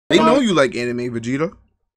They know you like anime, Vegeta.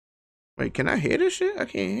 Wait, can I hear this shit? I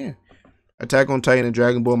can't hear. Attack on Titan and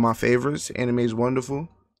Dragon Ball, my favorites. Anime is wonderful.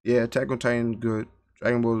 Yeah, Attack on Titan, good.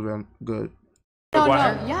 Dragon Ball is good. No,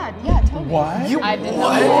 yeah, totally. What? I didn't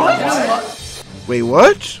know. Wait,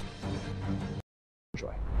 what?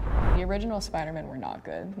 The original Spider-Man were not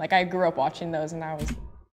good. Like, I grew up watching those and I was...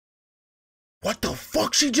 What the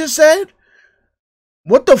fuck she just said?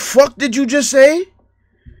 What the fuck did you just say?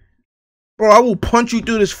 Bro, I will punch you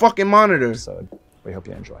through this fucking monitor. So, we hope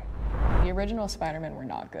you enjoy. The original Spider-Man were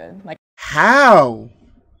not good. Like, how?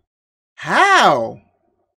 How?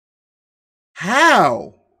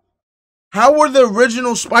 How? How were the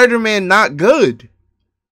original Spider-Man not good?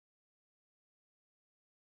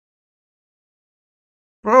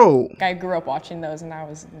 Bro. I grew up watching those and I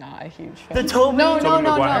was not a huge fan. No.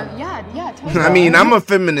 Yeah, totally. I mean, I'm a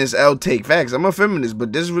feminist. I'll take facts. I'm a feminist,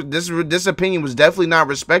 but this opinion was definitely not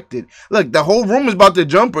respected. Look, the whole room is about to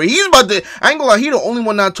jump her. He's about to. I ain't gonna lie. He the only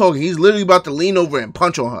one not talking. He's literally about to lean over and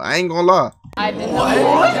punch on her. I ain't gonna lie. I didn't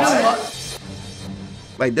know.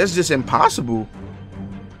 Like, that's just impossible.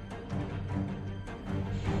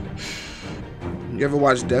 You ever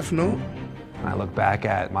watch Death Note? I look back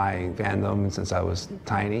at my fandom since I was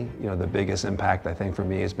tiny. You know, the biggest impact I think for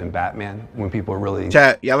me has been Batman. When people really...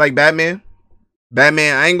 Chat, y'all like Batman?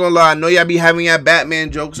 Batman, I ain't gonna lie. I know y'all be having y'all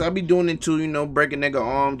Batman jokes. I be doing it too, you know, breaking nigga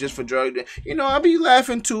arm just for drug. You know, I be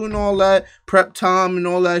laughing too and all that. Prep time and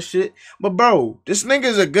all that shit. But bro, this nigga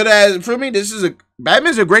is a good ass. For me,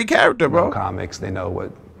 Batman's a great character, bro. Comics, they know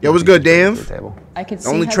what... Yo, what's good, Dan? I could see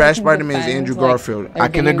the only how trash they can Spider-Man is defend, Andrew like, Garfield. their I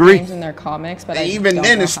can video agree. games and their comics, but and I even don't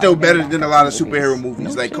then, know it's how still they better back than a up lot of the movies. superhero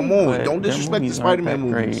movies. Like, come on, don't disrespect the Spider-Man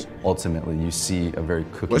movies. Ultimately, you see a very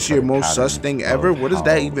cookie. What's your most sus thing ever? What does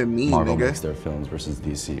that even mean, Marvel nigga? makes their films versus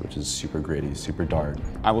DC, which is super gritty, super dark.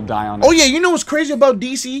 I will die on it. Oh yeah, you know what's crazy about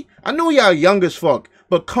DC? I know y'all young as fuck,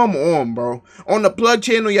 but come on, bro. On the Plug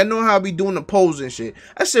channel, y'all know how I be doing the polls and shit.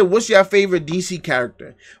 I said, what's your favorite DC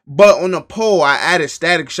character? But on the poll, I added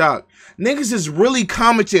Static Shock. Niggas is really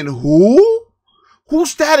commenting, who?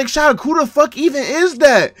 Who's Static Shock? Who the fuck even is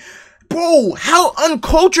that? Bro, how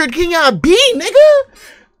uncultured can y'all be, nigga?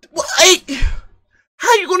 Like,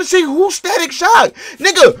 how you gonna say who's Static Shock?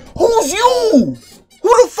 Nigga, who's you?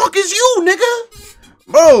 Who the fuck is you, nigga?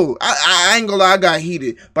 Bro, I ain't gonna lie, I got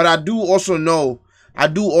heated. But I do also know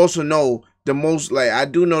the most, like, I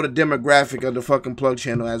do know the demographic of the fucking Plug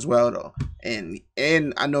channel as well, though.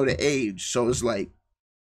 And I know the age, so it's like,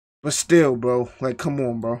 but still, bro, like, come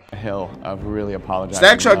on, bro. Hill of really apologizing.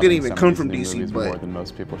 Static Shock didn't even come from DC, but more than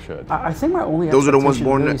most people should. I think my only those are the ones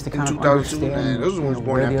born really in is to kind 2002. of Man, those are the ones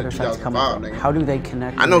born where the after other side's coming 2005. from. Nigga. How do they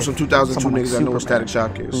connect? I know with some 2002 someone niggas like that know what Static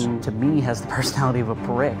Superman, Shock is. who, to me, has the personality of a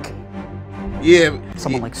brick. Yeah.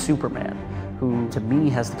 Someone like Superman, who to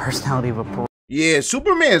me has the personality of a brick. Yeah,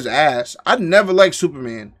 Superman's ass. I never liked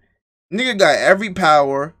Superman. Nigga got every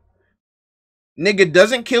power. Nigga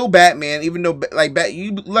doesn't kill Batman, even though, like,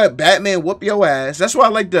 you let Batman whoop your ass. That's why I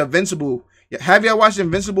like the Invincible. Have y'all watched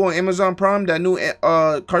Invincible on Amazon Prime? That new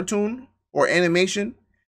cartoon or animation?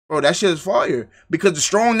 Bro, that shit is fire. Because the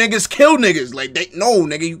strong niggas kill niggas. Like, no,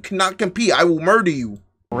 nigga, you cannot compete. I will murder you.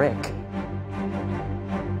 Brick.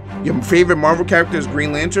 Your favorite Marvel character is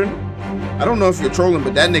Green Lantern? I don't know if you're trolling,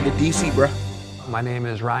 but that nigga DC, bro. My name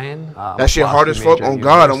is Ryan. That shit hard as fuck. On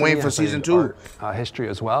God, I'm waiting for season 2. History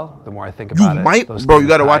as well. The more I think about it, those bro, you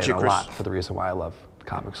gotta tie watch in it, a Chris. lot for the reason why I love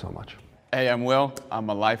comics so much. Hey, I'm Will. I'm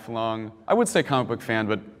a lifelong, I would say comic book fan,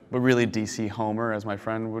 but really DC Homer, as my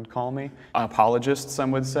friend would call me. Apologist,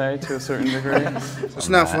 some would say, to a certain degree. It's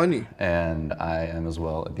not funny. And I am as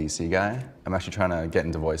well a DC guy. I'm actually trying to get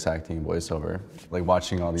into voice acting and voiceover. Like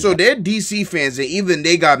watching all these. So they're DC fans, and even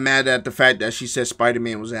they got mad at the fact that she said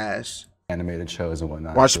Spider-Man was ass. Animated shows and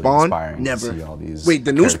whatnot. Watch really Spawn? inspiring Never. To see all these Wait,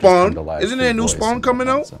 the new characters come Spawn? to life Isn't there a through new voice Spawn and coming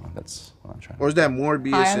whatnot, out? So that's what I'm trying. Or is that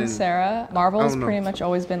Morbius? Hi, I'm and... Sarah. Marvel has know. pretty much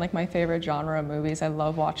always been like my favorite genre of movies. I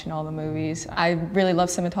love watching all the movies. I really love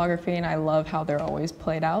cinematography and I love how they're always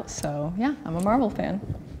played out. So yeah, I'm a Marvel fan.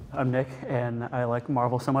 I'm Nick, and I like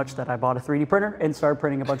Marvel so much that I bought a 3D printer and started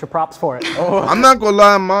printing a bunch of props for it. I'm not gonna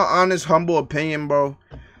lie, my honest, humble opinion, bro.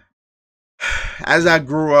 As I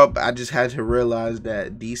grew up, I just had to realize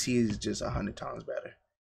that DC is just 100 times better.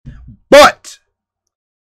 But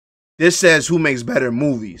this says who makes better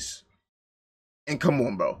movies. And come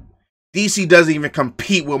on, bro. DC doesn't even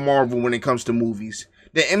compete with Marvel when it comes to movies.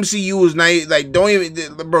 The MCU is not, like, don't even,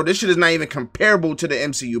 bro, this shit is not even comparable to the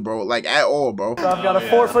MCU, bro. Like, at all, bro. So I've got a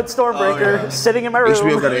 4-foot Stormbreaker sitting in my room,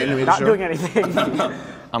 HBO got an animated not show. doing anything.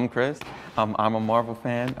 I'm Chris. I'm a Marvel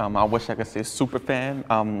fan. I wish I could say super fan.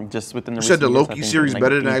 Just within the You said the recent years, I Loki think series like,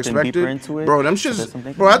 better than I deep and deeper expected, into it. bro. Them So shits, there's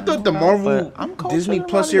something bro. I to thought the know about, Marvel but I'm closer Disney to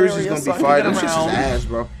Plus my series is area, gonna so be I can fire. get Them shits is around. ass,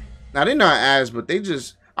 bro. Now they not ass, but they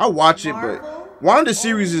just I watch it, but Wanda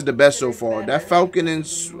series is the best so far. That Falcon and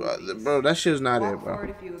bro, that shit's not it, bro.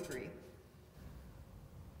 If you agree.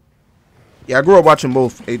 Yeah, I grew up watching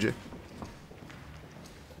both, AJ.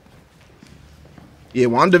 Yeah,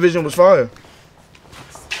 WandaVision was fire.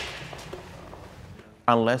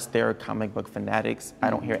 Unless they're comic book fanatics, I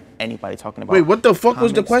don't hear anybody talking about. Wait, what the fuck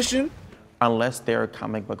was the comics. question? Unless they're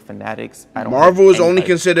comic book fanatics, I don't. Marvel hear is only anybody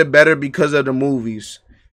considered better because of the movies.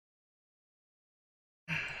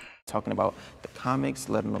 talking about the comics,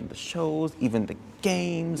 let alone the shows, even the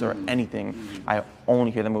games or anything. I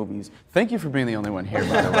only hear the movies. Thank you for being the only one here,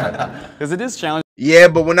 by the way. Because it is challenging. Yeah,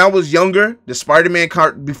 but when I was younger, the Spider-Man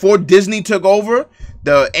before Disney took over,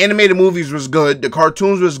 the animated movies was good, the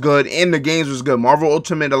cartoons was good, and the games was good. Marvel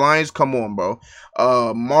Ultimate Alliance, come on, bro.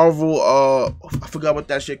 Marvel, I forgot what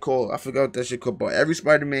that shit called. But every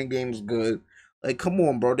Spider-Man game is good. Like, come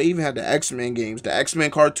on, bro. They even had the X-Men games, the X-Men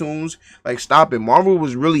cartoons. Like, stop it. Marvel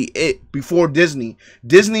was really it before Disney.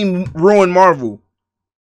 Disney ruined Marvel.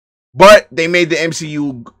 But they made the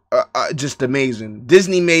MCU just amazing.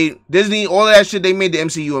 Disney, all that shit, they made the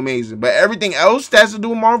MCU amazing. But everything else that has to do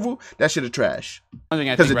with Marvel, that shit is trash.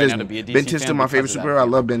 Because of right now Disney. to be a DC Ben 10's still fan my because favorite of that. superhero. I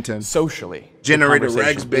love Ben 10. Socially, Generator the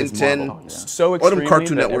Rex, conversation Ben is 10. Marvel. So All them extremely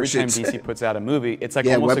Cartoon that Network every time shits. DC puts out a movie, it's like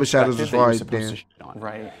Yeah, almost Web of Shadows expected was that you're fire, supposed damn. to shit on it.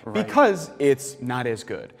 Right. Because it's not as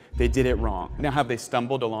good. They did it wrong. Now, have they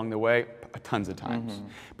stumbled along the way? Tons of times.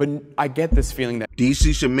 But I get this feeling that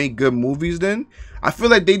DC should make good movies then. I feel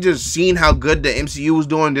like they just seen how good the MCU was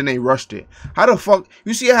doing, then they rushed it. How the fuck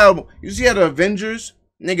you see how the Avengers,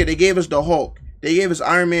 nigga, they gave us the Hulk. They gave us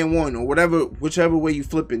Iron Man 1 or whichever way you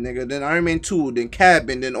flip it, nigga. Then Iron Man 2, then Cap,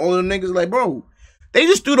 and then all the niggas like, bro, they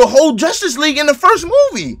just threw the whole Justice League in the first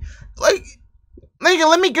movie. Like, nigga,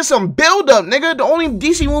 let me get some build up, nigga. The only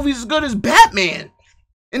DC movies as good as Batman.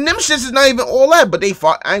 And them shits is not even all that, but they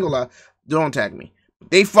fought. I ain't gonna lie. Don't attack me.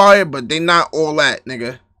 They fire, but they not all that,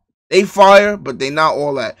 nigga. They fire, but they not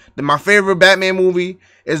all that. My favorite Batman movie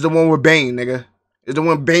is the one with Bane, nigga. Is the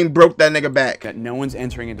one Bane broke that nigga back. that no one's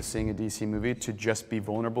entering into seeing a DC movie to just be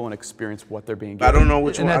vulnerable and experience what they're being given. I don't know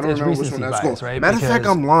which one. And I don't that's know which recency one that's bias, called. right? Matter of fact,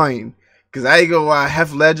 Because- I'm lying. Cause I go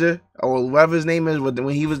Hef Ledger or whatever his name is, when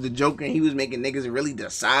he was the Joker and he was making niggas really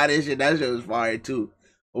decide and shit. That shit was fire too.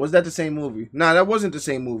 Or was that the same movie? Nah, that wasn't the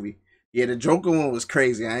same movie. Yeah, the Joker one was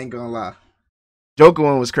crazy. I ain't gonna lie. Joker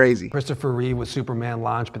one was crazy. Christopher Reeve with Superman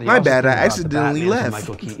launched, but they My also bad, came I out the accidentally Batman from left.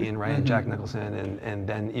 Michael Keaton, right, and Jack Nicholson, and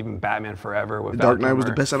then even Batman Forever with The Dark Val Knight was the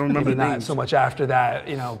Kilmer. best. I don't remember Maybe the not names. so much after that,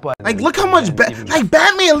 you know, but Like, look how much even-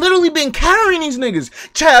 Batman literally been carrying these niggas.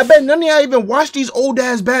 Chad, I bet none of y'all even watch these old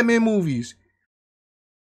ass Batman movies.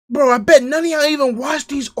 Bro, I bet none of y'all even watch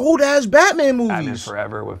these old ass Batman movies. Batman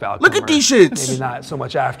Forever with Val Look at Kilmer. these shits. Maybe not so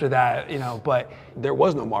much after that, you know, but there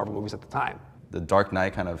was no Marvel movies at the time. The Dark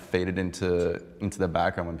Knight kind of faded into the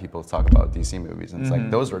background when people talk about DC movies, and it's like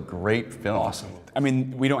those were great films. Awesome. I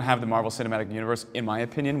mean, we don't have the Marvel Cinematic Universe, in my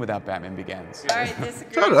opinion, without Batman Begins. All right,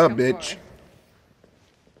 disagree. Shut up, bitch.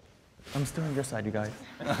 I'm still on your side, you guys.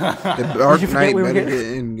 The Dark you forget Knight we were better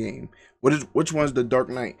getting- than Endgame. Which one's the Dark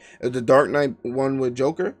Knight? Is the Dark Knight one with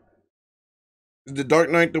Joker? Is the Dark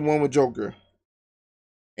Knight the one with Joker?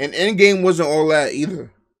 And Endgame wasn't all that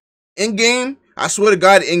either. Endgame, I swear to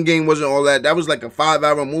God, Endgame wasn't all that. That was like a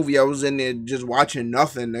 5-hour movie. I was in there just watching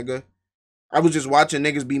nothing, nigga. I was just watching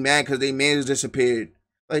niggas be mad because they mans disappeared.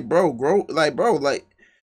 Like, bro,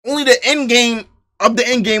 only the end game of the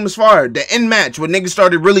end game was fire. The end match when niggas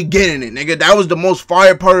started really getting it, nigga. That was the most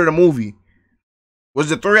fire part of the movie. Was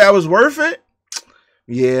the 3 hours worth it?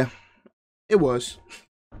 Yeah, it was.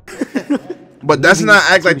 But that's not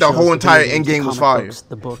act like the whole entire end game was fire.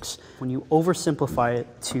 The books, when you oversimplify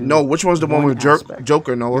it to No, which one's the one with aspect,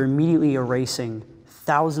 Joker, you're Noah? immediately erasing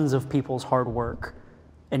thousands of people's hard work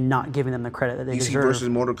and not giving them the credit that they DC deserve versus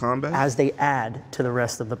Mortal Kombat? as they add to the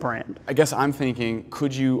rest of the brand. I guess I'm thinking,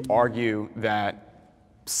 could you argue that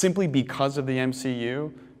simply because of the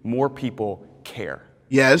MCU, more people care?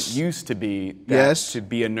 Yes. It used to be that Yes. to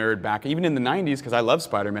be a nerd back, even in the 90s, because I love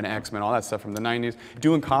Spider-Man, X-Men, all that stuff from the 90s.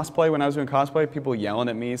 Doing cosplay, when I was doing cosplay, people yelling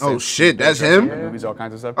at me. saying, Oh, shit, that's "Dress up him?" in Movies, all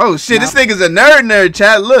kinds of stuff. Oh shit, this Now- nigga's a nerd,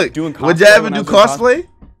 Chad. Look, Doing would y'all cosplay ever when I do was doing cosplay?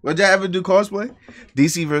 Would y'all ever do cosplay?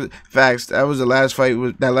 DC versus facts. That was the last fight.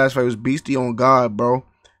 That last fight was beastie on God, bro.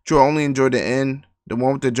 True, I only enjoyed the end. The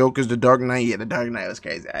one with the Joker's the Dark Knight. Yeah, the Dark Knight was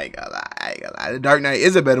crazy. I ain't gonna lie. The Dark Knight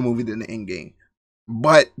is a better movie than the Endgame.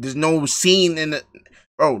 But there's no scene in the.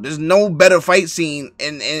 Bro, there's no better fight scene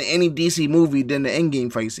in any DC movie than the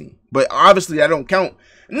Endgame fight scene. But obviously, that don't count.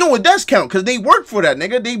 No, it does count, because they worked for that,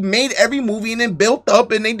 nigga. They made every movie and then built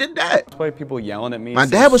up, and they did that. Cosplay people yelling at me. My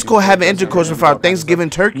dad was called having intercourse with our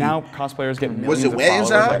Thanksgiving turkey. Now cosplayers get millions Was it of wet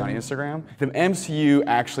followers inside? like on Instagram. The MCU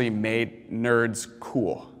actually made nerds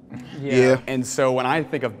cool. Yeah. And so when I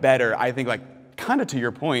think of better, I think like, kind of to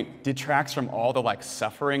your point, detracts from all the like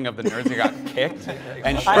suffering of the nerds that got kicked.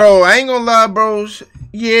 And Bro, I ain't gonna lie, bros.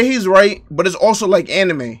 Yeah, he's right, but it's also like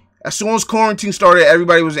anime. As soon as quarantine started,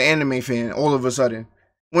 everybody was an anime fan all of a sudden.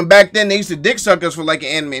 When back then they used to dick suck us for like an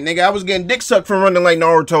anime, nigga. I was getting dick sucked from running like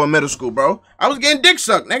Naruto in middle school, bro. I was getting dick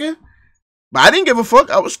sucked, nigga. But I didn't give a fuck.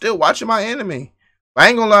 I was still watching my anime. But I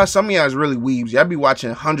ain't gonna lie, some of y'all is really weebs. Y'all be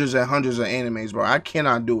watching hundreds and hundreds of animes, bro. I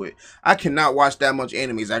cannot do it. I cannot watch that much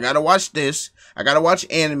animes. I gotta watch this. I gotta watch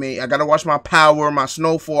anime. I gotta watch my Power, my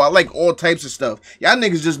Snowfall. I like all types of stuff. Y'all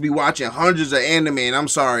niggas just be watching hundreds of anime, and I'm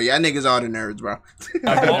sorry. Y'all niggas are the nerds, bro.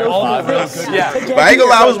 yeah. But I ain't gonna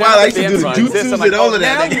lie, I was wild. I used to do the jutsus and all of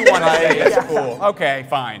that. Now you want to say it's cool. Okay,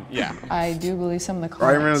 fine. Yeah. I do believe some of the comics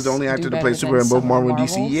Ryan Reynolds, the only actor to play Superman in both Marvel and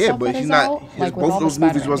DC. Yeah, but he's not. Both those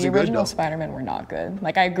movies wasn't The good original though. Spider-Man were not good.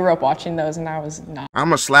 Like I grew up watching those, and I was not.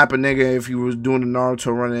 I'ma slap a nigga if he was doing the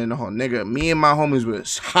Naruto running in the whole nigga. Me and my homies would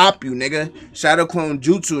hop you, nigga. Shadow Clone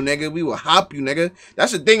Jutsu, nigga. We would hop you, nigga.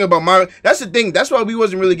 That's the thing about my. That's the thing. That's why we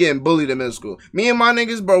wasn't really getting bullied in middle school. Me and my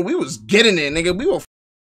niggas, bro, we was getting it, nigga. We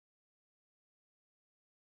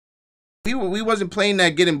wasn't playing that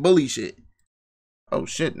getting bully shit. Oh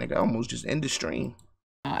shit, nigga. I almost just ended the stream.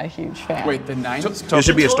 Not a huge fan. Wait, the 90s? There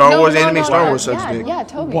should be a Star Wars anime. Star Wars sucks dick. Yeah,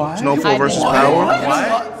 Toby. Snowfall versus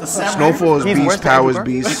Power. Snowfall is Beast. Power is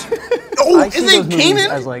Beast. Oh, I see isn't those movies Kanan?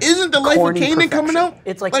 as, like, Isn't the Life of corny Kanan coming out?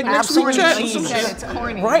 It's like next week, absolutely chat? cheesy. It's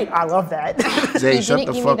corny. Right, I love that. Zay, He shut didn't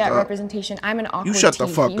the give me fuck that up. representation. I'm an awkward shut the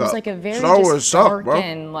teen. fuck He was up. like a very Star Wars just suck, dark bro.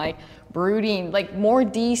 and like brooding, like more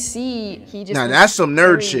DC. He just Now was that's some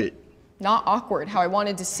nerd very shit. Not awkward, how I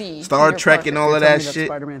wanted to see. Star Peter Trek and Parker. all of Tell that me shit.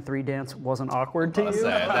 Spider-Man 3 dance wasn't awkward to you?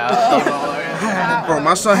 Bro,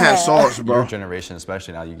 my son has sauce, Your bro. generation,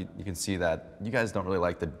 especially now, you can see that you guys don't really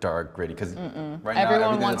like the dark, gritty. Because right now, Everyone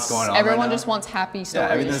everything wants. that's going on Everyone right now, just wants happy stories.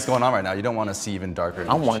 yeah, everything that's going on right now, you don't want to see even darker.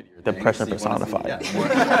 I want shittier depression things. You wanna see- personified.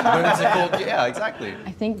 Yeah, whimsical. Yeah, exactly.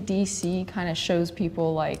 I think DC kind of shows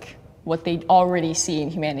people like what they already see in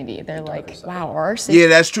humanity. They're like, wow, our Yeah,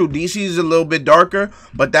 that's true. DC is a little bit darker,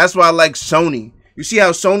 but that's why I like Sony. You see how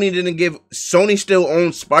Sony didn't give... Sony still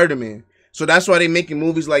owns Spider-Man. So that's why they making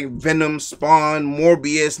movies like Venom, Spawn,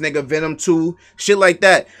 Morbius, nigga, Venom 2, shit like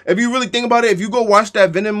that. If you really think about it, if you go watch that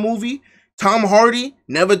Venom movie, Tom Hardy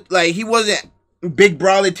never, like, he wasn't big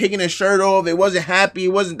brother taking his shirt off. It wasn't happy. It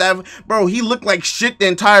wasn't that. Bro, he looked like shit the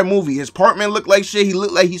entire movie. His apartment looked like shit. He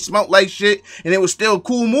looked like he smelled like shit. And it was still a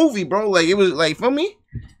cool movie, bro. Like, it was, like, feel me?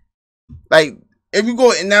 Like, if you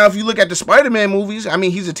go, now if you look at the Spider-Man movies, I mean,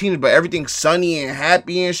 he's a teenager, but everything's sunny and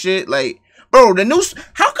happy and shit. Like, bro, the new,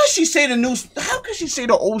 how could she say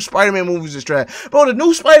the old Spider-Man movies is trash? Bro, the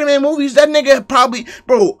new Spider-Man movies, that nigga probably,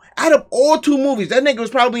 bro, out of all two movies, that nigga was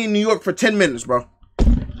probably in New York for 10 minutes, bro.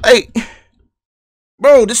 Like,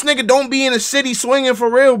 bro, this nigga don't be in the city swinging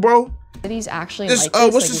for real, bro. city's actually This, like this.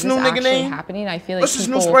 what's like, this is new this nigga actually name? happening? I feel like What's this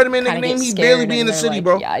new people Spider-Man kinda nigga name? get He scared barely and be in the they're city, like,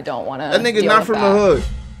 bro. Yeah, I don't want to. That nigga's not from the hood.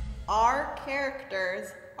 Our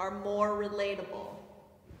characters are more relatable.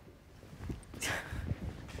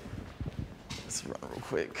 Let's run real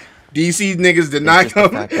quick. DC niggas did not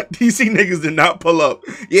come. DC niggas did not pull up.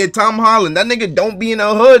 Yeah, Tom Holland. That nigga don't be in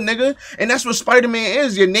the hood, nigga. And that's what Spider-Man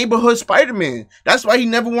is. Your neighborhood Spider-Man. That's why he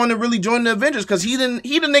never wanted to really join the Avengers. Because he the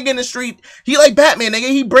nigga in the street. He like Batman, nigga.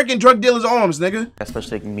 He breaking drug dealers' arms, nigga.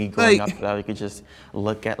 Especially like me growing Like- up, that you could just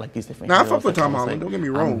look at like these different. Nah, I heroes, fuck with like, Tom I was Holland, like, don't get me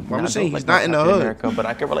wrong. I'm just not saying built he's like not in the Captain hood. America, but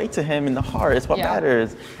I can relate to him in the heart. It's what Yeah.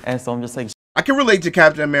 matters. And so I'm just like, I can relate to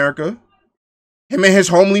Captain America. Him and his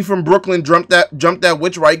homie from Brooklyn jumped that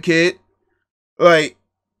witch right kid. Like,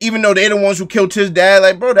 even though they're the ones who killed his dad,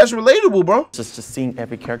 like, bro, that's relatable, bro. just seeing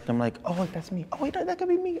every character, I'm like, oh, wait, that's me. Oh, wait, that could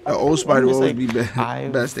be me. The old Spider will always be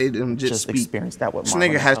I've best. They didn't just just speak. experienced that with This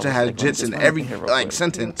Marvel. nigga has I to was have like, let me jits just in run every here real like quick.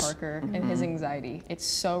 sentence. Parker and his anxiety. It's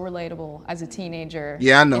so relatable as a teenager.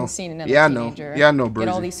 Yeah, I know. And seeing another Yeah, I know. teenager Yeah, I know, get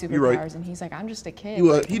all Brizzy. these You superpowers, right. and he's like, I'm just a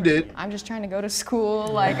kid. He did. I'm just trying to go to school.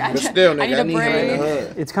 Like, I But still, I nigga, need I a need him in the break.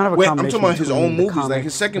 hood. It's kind of a Wait, I'm combination talking about his between own the movies. Like, comics,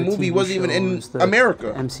 his second the movie TV wasn't even in shows, the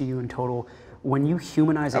America. MCU in total. When you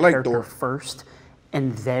humanize a I like character Thor. first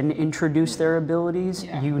and then introduce their abilities,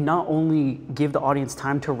 you not only give the audience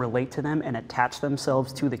time to relate to them and attach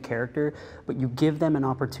themselves to the character, but you give them an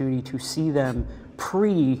opportunity to see them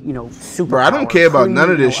super. Bro, I don't care about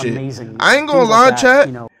none of this shit. Amazing. I ain't gonna Things lie, like that,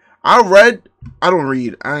 chat. I don't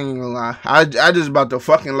read. I ain't gonna lie. I just about to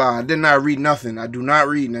fucking lie. I did not read nothing. I do not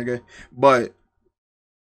read, nigga. But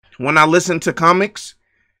when I listen to comics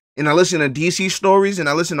and I listen to DC stories and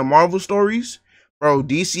I listen to Marvel stories, bro,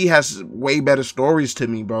 DC has way better stories to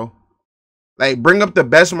me, bro. Like, bring up the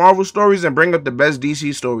best Marvel stories and bring up the best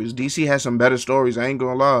DC stories. DC has some better stories. I ain't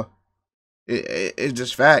gonna lie. It's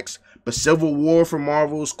just facts. But Civil War for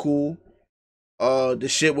Marvel is cool. The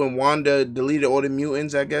shit when Wanda deleted all the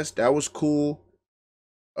mutants, I guess, that was cool.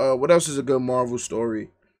 What else is a good Marvel story?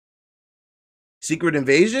 Secret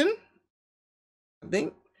Invasion? I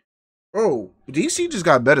think. Bro, DC just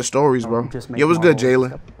got better stories, bro. Yeah, it was good,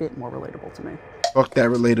 Jalen. A bit more relatable to me. Fuck that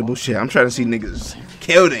relatable shit. I'm trying to see niggas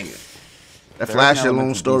killed it. That Flash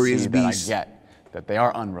alone story is beast. I get that they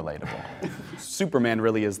are unrelatable. Superman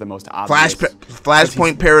really is the most obvious.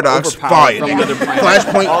 Flashpoint Paradox, fire, nigga.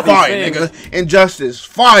 Flashpoint, fire, nigga. Injustice,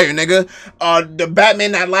 fire, nigga. The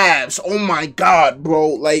Batman That Laughs, oh my god, bro.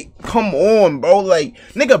 Like, come on, bro. Like,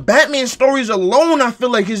 nigga, Batman stories alone, I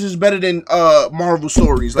feel like his is better than Marvel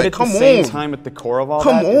stories. Like, come on. But at the same time, at the core of all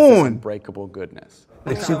that is this unbreakable goodness.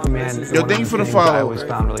 Like Superman, yo, thank you for the I follow. always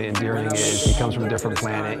found really endearing is he comes from a different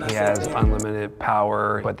planet. He has unlimited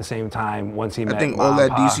power, but at the same time, once he met I think all that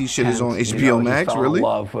DC shit is on HBO Max. Really? He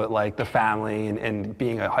fell in love with like the family and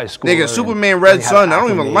being a high schooler. Nigga, Superman Red Son. I don't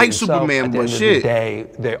even like Superman, but shit. At the end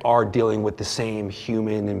of the day, they are dealing with the same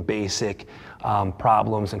human and basic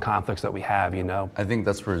problems and conflicts that we have, you know? I think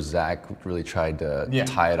that's where Zach really tried to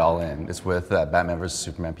tie it all in. It's with Batman vs.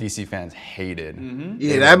 Superman. DC fans hated.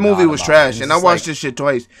 Yeah, that movie was trash, and I watched this shit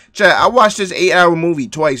twice. Chat, I watched this 8-hour movie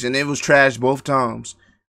twice, and it was trash both times.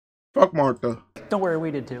 Fuck Martha. Don't worry,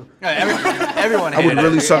 we did too. Everyone hated I would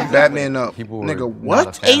really suck Batman up. People nigga, were what?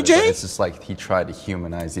 not a fan of it. AJ? It's just like he tried to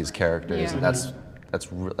humanize these characters, and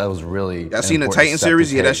that was really. I seen the Titan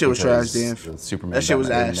series. Yeah, that shit was trash, damn. Superman, that shit was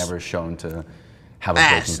ass. Never shown to have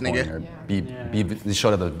a breaking point or be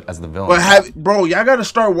showed as the villain. But bro, y'all gotta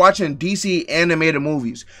start watching DC animated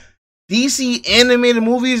movies. DC animated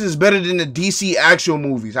movies is better than the DC actual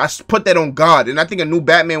movies. I put that on God, and I think a new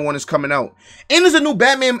Batman one is coming out, and there's a new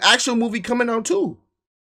Batman actual movie coming out too.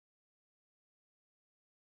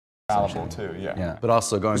 Too, yeah. But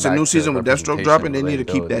also going it's back a new to season with Deathstroke dropping. They need to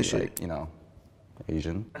keep that shit. Like, you know,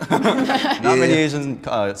 Asian. Not many Asian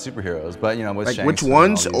superheroes, but you know, with like which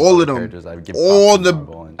ones? All of them. All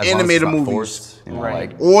the animated movies. Forced, you know,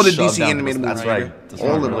 like all the DC animated movies. That's right. That's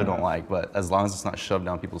what I really don't like. But as long as it's not shoved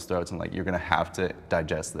down people's throats and like you're gonna have to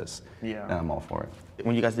digest this, then I'm all for it.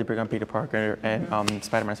 When you guys did bring up Peter Parker and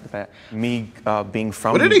Spider-Man with that, me being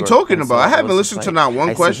from what are they talking about? I haven't listened to not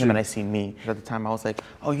one question. I see him and I see me. At the time, I was like,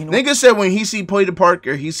 oh, you know. Nigga said when he see Peter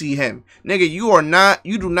Parker, he see him. Nigga,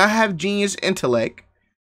 you do not have genius intellect.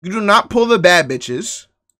 You do not pull the bad bitches.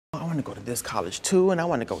 I want to go to this college too, and I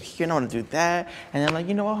want to go here, and I want to do that. And I'm like,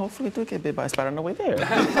 you know what? Hopefully, do get bit by a spider on the way there.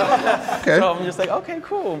 Okay. So I'm just like, okay,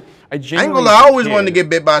 cool. I ain't gonna lie, I always wanted to get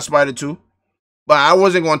bit by a spider too. But I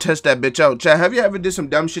wasn't gonna test that bitch out. Chad, have you ever did some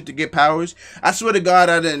dumb shit to get powers? I swear to God,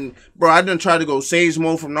 I didn't try to go Sage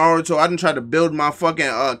Mode from Naruto. I didn't try to build my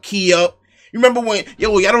fucking ki up. You remember when,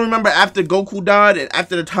 y'all don't remember after Goku died and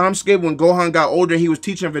after the time skip when Gohan got older and he was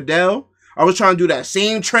teaching Videl? I was trying to do that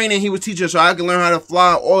same training he was teaching so I can learn how to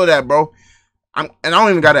fly, all of that, bro. And I don't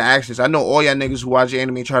even gotta ask this. I know all y'all niggas who watch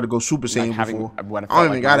anime try to go Super Saiyan before. I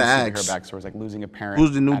don't even gotta ask. Her backstory was like losing a parent.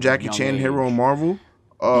 Who's the new Jackie Chan hero in Marvel?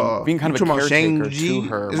 Being kind of a caretaker to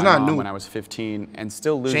her, it's not new. When I was 15, and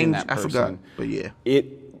still losing that person. I forgot, but yeah.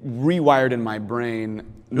 It rewired in my brain.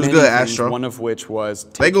 It was good, Astro. One of which was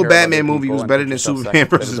Lego Batman movie was better than Superman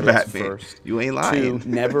versus Batman. You ain't lying. To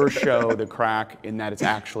never show the crack in that it's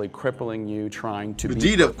actually crippling you trying to be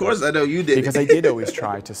Vegeta, of course I know you did. Because I did always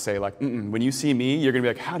try to say like, when you see me, you're gonna be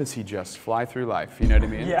like, how does he just fly through life? You know what I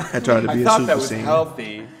mean? Yeah. I tried to be I thought that was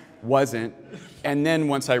healthy, wasn't. And then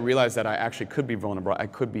once I realized that I actually could be vulnerable, I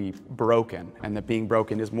could be broken, and that being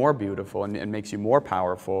broken is more beautiful and makes you more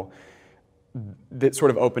powerful, that sort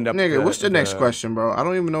of opened up. Nigga, what's the next question, bro? I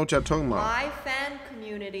don't even know what y'all talking about. My fan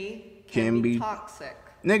community can be toxic.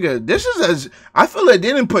 Nigga, this is I feel like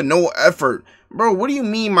they didn't put no effort. Bro, what do you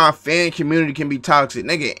mean my fan community can be toxic?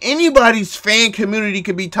 Nigga, anybody's fan community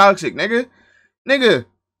can be toxic, nigga. Nigga,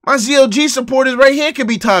 my ZLG supporters right here can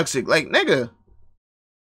be toxic. Like, nigga.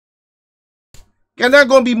 You're not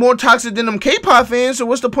gonna be more toxic than them K-pop fans, so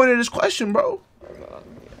what's the point of this question, bro?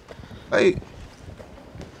 Like,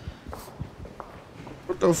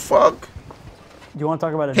 what the fuck? Do you want to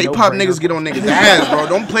talk about a K-pop niggas get on niggas' ass, bro.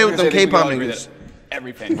 Don't play with them K-pop niggas.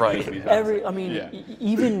 Everything, right? I mean,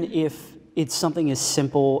 even if it's something as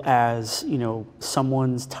simple as, you know,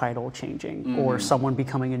 someone's title changing or someone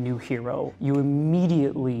becoming a new hero, you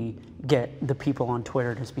immediately get the people on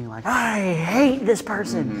Twitter just being like, I hate this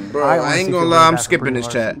person. Bro, I ain't gonna lie, I'm skipping this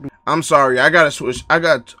chat. I'm sorry, I gotta switch.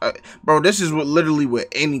 Bro, this is literally with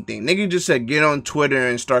anything. Nigga just said get on Twitter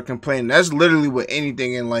and start complaining. That's literally with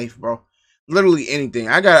anything in life, bro. Literally anything.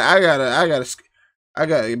 I gotta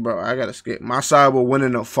skip. My side will win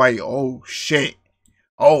in a fight. Oh shit.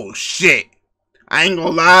 Oh shit. I ain't gonna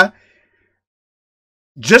lie.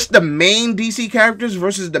 Just the main DC characters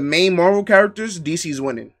versus the main Marvel characters, DC's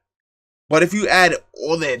winning. But if you add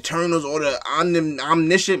all the Eternals or the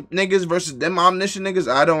omniscient niggas versus them omniscient niggas,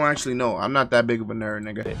 I don't actually know. I'm not that big of a nerd,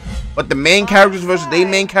 nigga. But the main characters versus they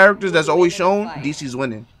main characters that's always shown, DC's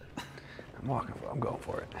winning. I'm going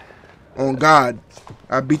for it. On God,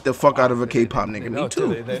 I beat the fuck out of a K-pop nigga. Me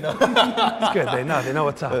too. They know. It's good. They know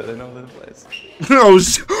what's up. They know the place.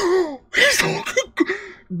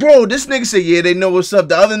 Bro, this nigga said, yeah, they know what's up.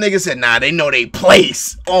 The other nigga said, nah, they know they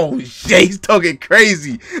place. Oh, shit, he's talking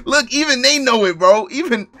crazy. Look, even they know it, bro.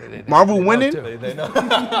 Even Marvel winning. They know.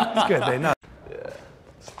 It's good. They know. Yeah.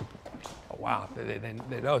 Oh, wow,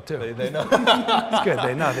 they know too. They know. It's good.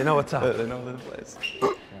 They know what's up. They know the place.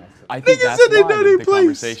 I think that's why the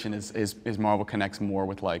conversation is Marvel connects more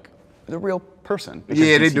with like the real person. Because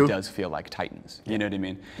yeah, they DC do. Does feel like Titans. You know what I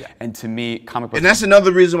mean? Yeah. And to me, comic books. And that's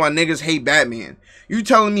another reason why niggas hate Batman. You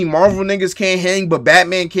telling me Marvel niggas can't hang, but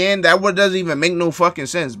Batman can? That what doesn't even make no fucking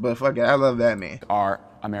sense. But fuck it, I love Batman. Our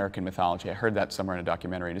American mythology. I heard that somewhere in a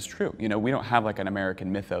documentary, and it's true. You know, we don't have like an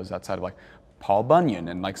American mythos outside of like Paul Bunyan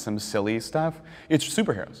and like some silly stuff. It's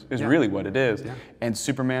superheroes. Is really what it is. Yeah. And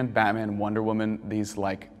Superman, Batman, Wonder Woman. These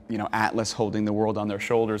like, you know, Atlas holding the world on their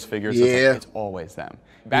shoulders figures. Yeah. It's always them.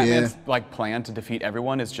 Batman's like plan to defeat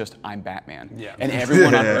everyone is just I'm Batman. Yeah. And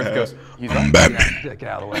everyone on Earth goes, he's I'm Batman. Get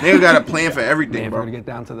out of the way. They got a plan for everything, bro. If we're gonna get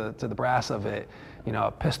down to the brass of it, you know,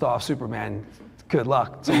 a pissed off Superman. Good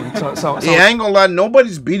luck. Yeah, I ain't gonna lie.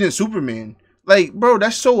 Nobody's beating Superman. Like, bro,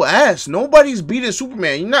 that's so ass. Nobody's beating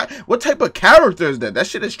Superman. You're not. What type of character is that? That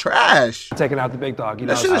shit is trash. Taking out the big dog. You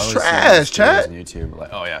that know, shit is trash, chat. On YouTube,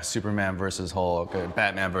 like, oh yeah, Superman versus Hulk, or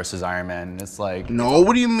Batman versus Iron Man. And it's like, no.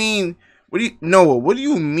 What do you mean? Noah? What do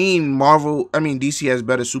you mean? DC has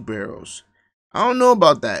better superheroes. I don't know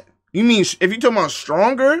about that. You mean if you're talking about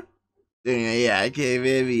stronger? Then yeah, okay,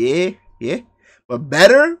 baby, yeah. But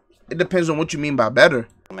better? It depends on what you mean by better.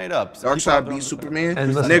 Made up. Darkseid beats Superman,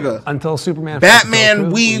 and listen, nigga. Until Superman,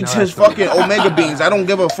 Batman weaves his fucking Omega beams. I don't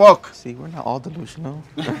give a fuck. See, we're not all delusional.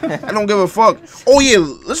 I don't give a fuck. Oh yeah,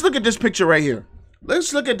 let's look at this picture right here.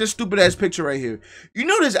 Let's look at this stupid ass picture right here. You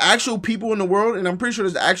know there's actual people in the world, and I'm pretty sure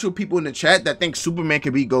there's actual people in the chat that think Superman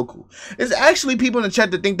could beat Goku. There's actually people in the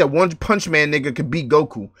chat that think that One Punch Man nigga could beat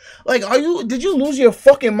Goku. Like, did you lose your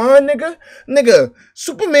fucking mind, nigga? Nigga,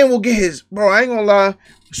 Superman will get his, bro, I ain't gonna lie.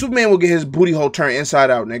 Superman will get his booty hole turned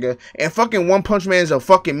inside out, nigga. And fucking One Punch Man is a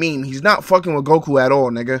fucking meme. He's not fucking with Goku at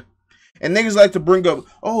all, nigga. And niggas like to bring up,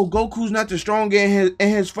 oh, Goku's not the strongest in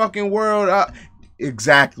his fucking world.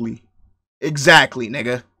 Exactly. Exactly,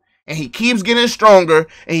 nigga. And he keeps getting stronger,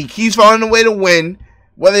 and he keeps finding a way to win,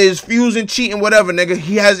 whether it's fusing, cheating, whatever, nigga.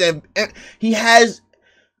 He has,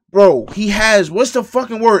 what's the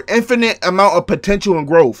fucking word? Infinite amount of potential and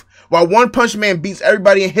growth. While One Punch Man beats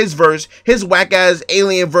everybody in his verse, his whack-ass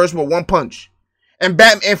alien verse with one punch. And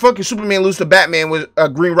fucking Superman lose to Batman with a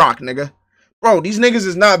green rock, nigga. Bro, these niggas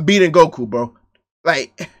is not beating Goku, bro.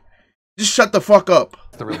 Like, just shut the fuck up.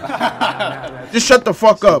 Just shut the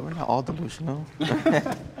fuck up. We're not all delusional.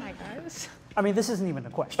 I mean, this isn't even a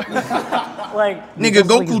question. Like, nigga,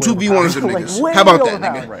 Goku 2v1s them niggas. How about that,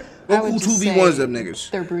 nigga? Right. Goku 2v1s them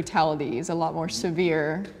niggas. Their brutality is a lot more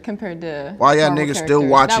severe compared to why y'all niggas still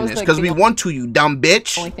watching this? Because we want to, you dumb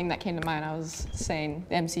bitch. The only thing that came to mind, I was saying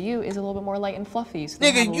the MCU is a little bit more light and fluffy. So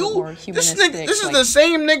nigga, this is the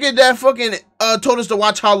same nigga that fucking told us to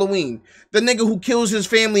watch Halloween. The nigga who kills his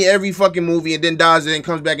family every fucking movie and then dies and then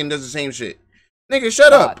comes back and does the same shit. Nigga,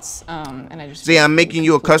 shut up. And I just see, I'm making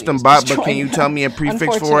you a custom bot, but can you tell me a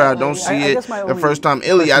prefix for it? I don't see it the first time.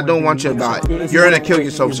 Illy, I don't want your bot. You're in a kill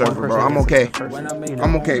yourself server, bro. I'm okay.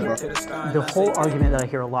 I'm okay, bro. The whole argument that I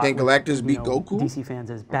hear a lot. Can Galactus beat Goku? DC fans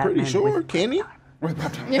is Batman. I'm pretty sure. Can he?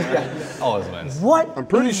 Always wins. What? I'm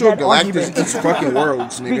pretty sure Galactus eats fucking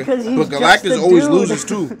worlds, nigga. But Galactus always loses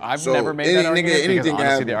too. I've never made that argument. Anything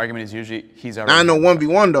honestly, the argument is usually he's already. I know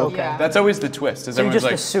 1v1 though. Yeah. That's always the twist. So you just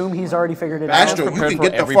assume he's already figured it out. Astro, you can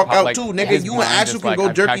get the fuck out too, nigga. You and Astro can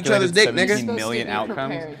go jerk each other's dick, nigga. 17 million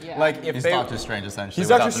outcomes. Like if he's Doctor Strange essentially. He's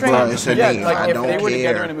Doctor Strange. Yeah, like if they were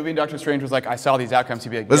together in a movie and Doctor Strange was like, I saw these outcomes,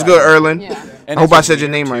 he'd be like, let's go, Erlen. And I hope as I a said your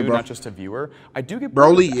viewer name right, too, bro. Not just a viewer. I do get bored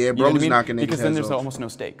Broly, with that, yeah, you know what I Broly's mean? knocking niggas' because then heads there's off. almost no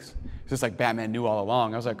stakes. It's just like Batman knew all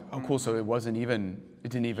along. I was like, oh cool, so it wasn't even. It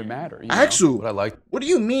didn't even matter. You know? Axel, What I like. what do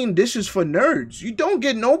you mean this is for nerds? You don't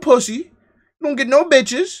get no pussy. You don't get no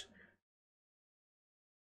bitches.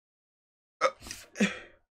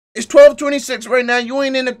 It's 12:26 right now. You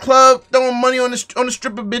ain't in the club throwing money on the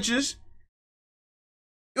stripper bitches.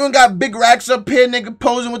 You ain't got big racks up here, nigga,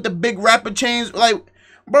 posing with the big rapper chains. Like,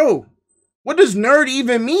 bro, what does nerd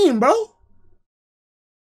even mean, bro?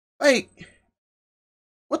 Like,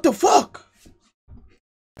 what the fuck?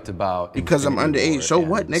 About Because I'm Infinity underage. War So and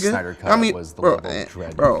what, nigga? Snyder Cut I mean, was the bro, level of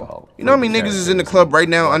dread bro. you felt You know how for many the niggas is in the characters club and right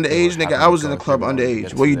now what they underage, were nigga? having I to was in the go club through in order to underage.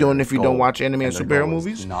 get What to you doing their if you don't goal, watch anime and their superhero goal was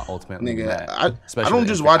movies? not ultimately Nigga, met. I Especially don't with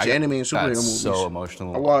just Infinity- watch I got- anime and superhero got movies. so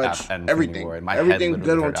emotional. I watch at Infinity everything. War, and my head Everything literally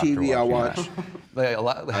good on hurt after TV, I watching watch. that.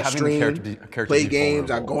 Like, I having stream, the character play be games,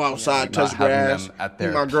 I vulnerable, go outside, not touch having grass, them at eat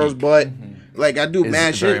their my girl's peak butt. Like, I do is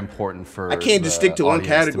mad very shit. important for I can't just stick to the one audience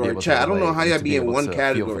to be category, able to chat. I don't know relate how and y'all to be in able one to feel for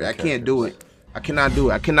category. the I can't do characters. it. I cannot do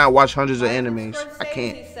it. I cannot watch hundreds of animes. I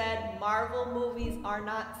can't. Scorsese said Marvel movies are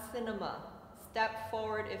not cinema. Step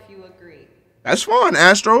forward if you agree. That's fine,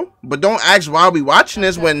 Astro. But don't ask why we watching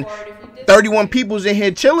this when 31 people's in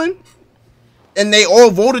here chilling. And they all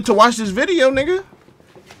voted to watch this video, nigga.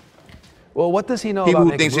 Well, what does he know People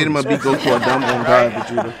about who think making cinema movies? be Goku are dumb on God,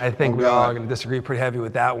 Vegeta. I think On we all God. are going to disagree pretty heavy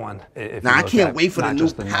with that one. If Nah, you I look can't at wait for the not new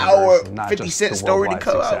just Power numbers, not 50 just Cent the story to worldwide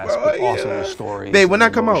come out, success, bro. but also Yeah. the stories. Babe, when and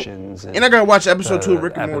I come out. emotions And I gotta watch episode 2 of the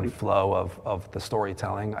Rick and ebb Morty. flow of the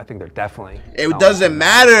storytelling. I think they're definitely. It doesn't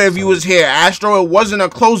matter if you was here, Astro. It wasn't a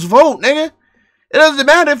close vote, nigga. It doesn't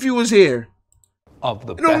matter if you was here. Of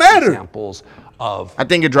the It don't best matter. examples of I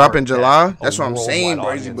think it drop in art July. that That's a what I'm saying, worldwide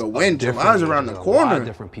Brazy. audience But of when? different July's around the ages, A lot corner. of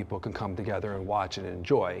different people can come together and watch it and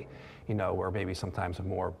enjoy. You know, where maybe sometimes a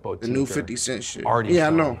more boutique The new or 50 Cent shit. arty Yeah, I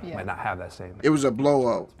film know. might not have that same. It was a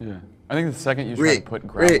blowout. Yeah. I think the second you try Rick, to put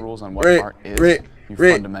ground Rick, rules on what Rick, art is, Rick, you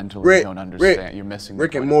Rick, fundamentally Rick, don't understand. Rick, You're missing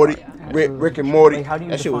Rick the and point of Morty. art. Rick and Morty. Like, how do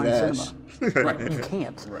you That shit was define ass. cinema? You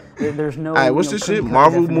can't. There's no. Alright, what's you know, this shit? cookie-cutter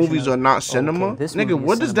Marvel definition movies of, are not okay, cinema? this Nigga, movie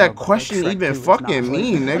what is does cinema, that but, like, question Shrek even 2 is fucking not.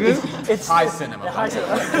 mean, nigga? It's High cinema. high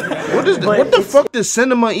cinema. What the fuck does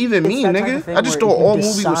cinema even It's mean, that type of nigga? thing I just where thought if you all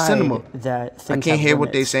movies was decide cinema. That I things can't have hear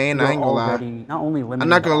what they limits, saying. I you're ain't gonna lie. already not only limiting I'm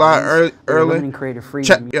not gonna the lie, audience, you're early. limiting creative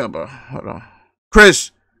freedom. Yeah, bro. Hold on.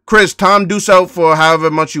 Chris, Tom Deuce out for however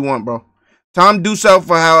much you want, bro. Tom Deuce out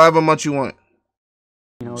for however much you want.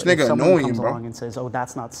 You know, This if nigga someone annoying, comes bro. along and says, "Oh,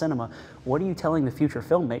 that's not cinema," what are you telling the future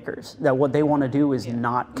filmmakers that what they want to do is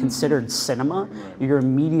not considered cinema? You're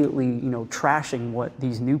immediately, trashing what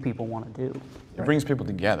these new people want to do. It brings people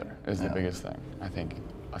together is the biggest thing. I think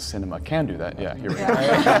a cinema can do that. Yeah, you're right.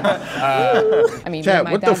 I mean, me Chat, and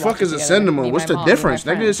my what the dad fuck watch it is a together. cinema? Me and What's my the mom, me and my difference? Nigga,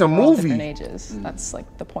 friends, it's a we're all different movie. ages. That's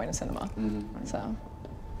like the point of cinema. So.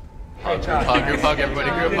 Group hug, everybody.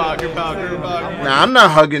 Group hug. Nah, I'm not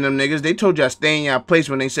hugging them niggas. They told y'all stay in y'all place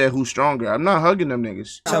when they said who's stronger. I'm not hugging them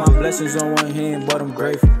niggas. Count my blessings on one hand, but I'm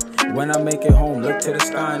grateful. When I make it home, look to the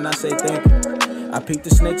sky and I say thank you. I peeked the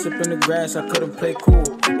snakes up in the grass, I couldn't play cool.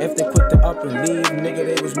 If they quick to up and leave,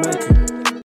 nigga, they was meant to.